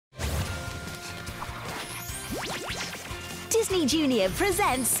Disney Junior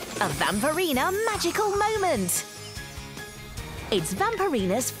presents a Vampirina magical moment. It's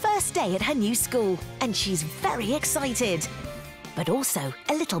Vampirina's first day at her new school, and she's very excited, but also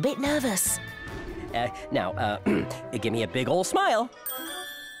a little bit nervous. Now, give me a big ol' smile.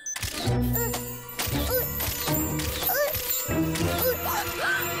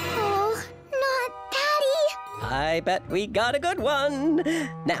 Oh, not Patty! I bet we got a good one.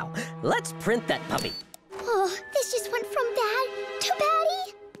 Now, let's print that puppy. Oh, this just went from Dad to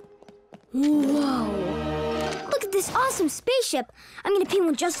Patty. Whoa! Look at this awesome spaceship. I'm gonna paint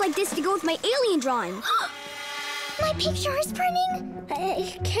one just like this to go with my alien drawing. My picture is printing.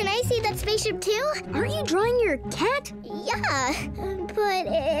 Can I see that spaceship too? Aren't you drawing your cat? Yeah, but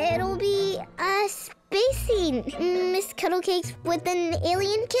it'll be a spacey Miss Cuddlecakes with an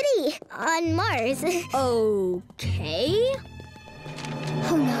alien kitty on Mars. Okay.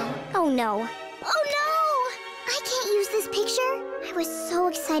 Oh no, oh no, oh no! I can't use this picture. I was so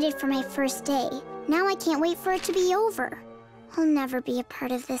excited for my first day. Now I can't wait for it to be over. I'll never be a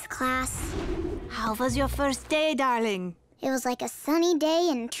part of this class. How was your first day, darling? It was like a sunny day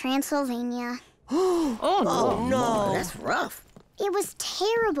in Transylvania. Oh, no. That's rough. It was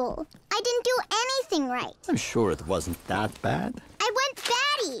terrible. I didn't do anything right. I'm sure it wasn't that bad. I went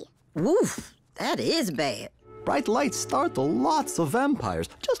batty. Woof, that is bad. Bright lights startle lots of vampires.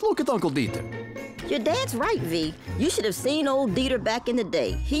 Just look at Uncle Dieter. Your dad's right, V. You should have seen old Dieter back in the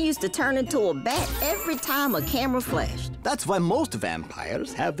day. He used to turn into a bat every time a camera flashed. That's why most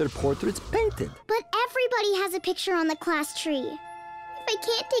vampires have their portraits painted. But everybody has a picture on the class tree. If I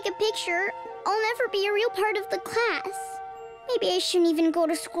can't take a picture, I'll never be a real part of the class. Maybe I shouldn't even go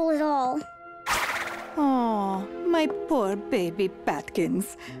to school at all. Oh, my poor baby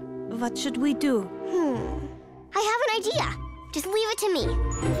Patkins. What should we do? I have an idea. Just leave it to me.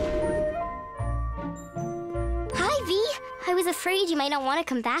 Hi, V. I was afraid you might not want to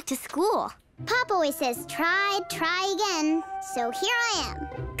come back to school. Pop always says, try again. So here I am.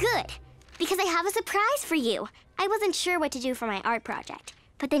 Good, because I have a surprise for you. I wasn't sure what to do for my art project.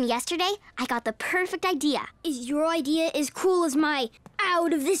 But then yesterday, I got the perfect idea. Is your idea as cool as my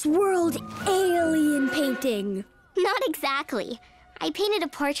out-of-this-world alien painting? Not exactly. I painted a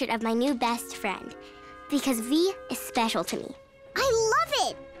portrait of my new best friend. Because V is special to me. I love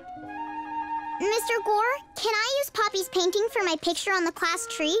it! Mr. Gore, can I use Poppy's painting for my picture on the class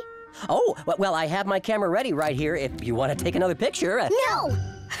tree? Oh, well, I have my camera ready right here if you want to take another picture. No!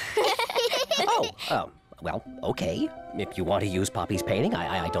 Well, okay. If you want to use Poppy's painting,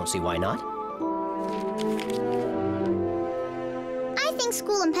 I don't see why not. I think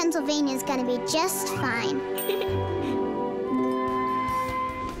school in Pennsylvania is gonna be just fine.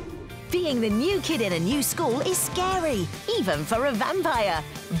 Being the new kid in a new school is scary, even for a vampire.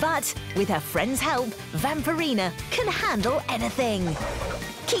 But with her friends' help, Vampirina can handle anything.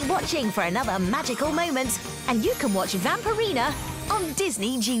 Keep watching for another magical moment, and you can watch Vampirina on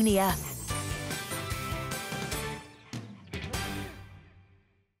Disney Junior.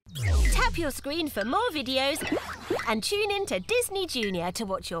 Tap your screen for more videos and tune in to Disney Junior to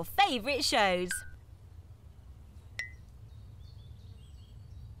watch your favourite shows.